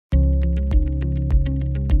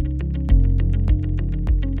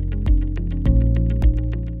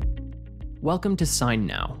Welcome to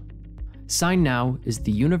SignNow. SignNow is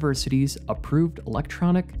the university's approved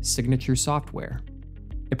electronic signature software.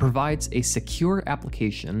 It provides a secure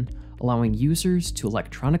application allowing users to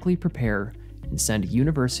electronically prepare and send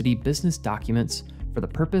university business documents for the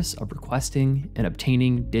purpose of requesting and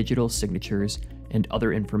obtaining digital signatures and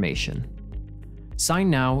other information.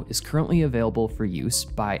 SignNow is currently available for use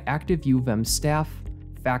by active U of M staff,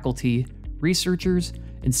 faculty, researchers,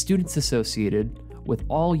 and students associated with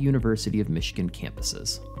all University of Michigan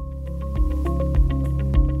campuses.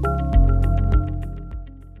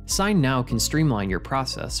 SignNow can streamline your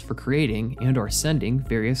process for creating and/or sending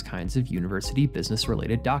various kinds of university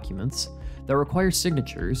business-related documents that require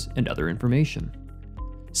signatures and other information.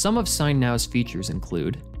 Some of SignNow's features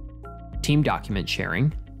include team document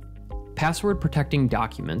sharing, password protecting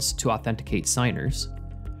documents to authenticate signers,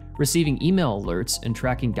 receiving email alerts and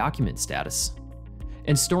tracking document status,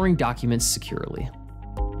 and storing documents securely.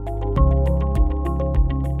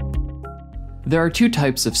 There are two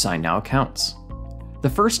types of SignNow accounts. The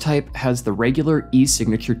first type has the regular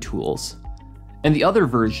e-signature tools, and the other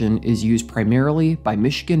version is used primarily by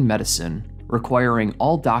Michigan Medicine, requiring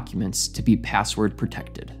all documents to be password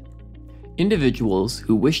protected. Individuals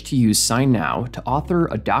who wish to use SignNow to author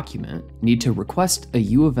a document need to request a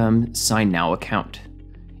U of M SignNow account.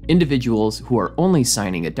 Individuals who are only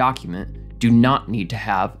signing a document do not need to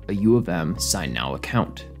have a U of M SignNow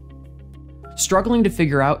account. Struggling to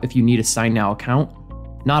figure out if you need a SignNow account?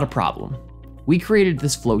 Not a problem. We created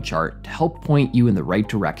this flowchart to help point you in the right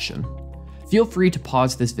direction. Feel free to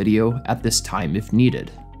pause this video at this time if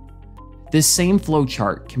needed. This same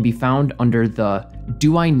flowchart can be found under the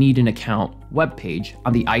Do I Need an Account webpage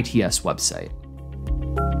on the ITS website.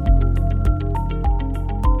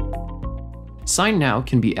 SignNow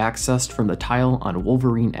can be accessed from the tile on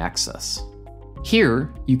Wolverine Access.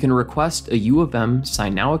 Here, you can request a U of M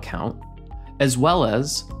SignNow account, as well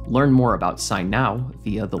as learn more about SignNow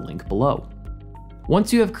via the link below.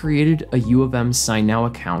 Once you have created a U of M SignNow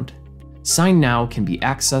account, SignNow can be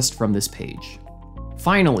accessed from this page.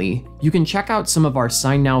 Finally, you can check out some of our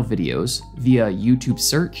SignNow videos via YouTube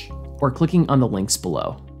search or clicking on the links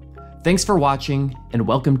below. Thanks for watching and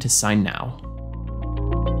welcome to SignNow.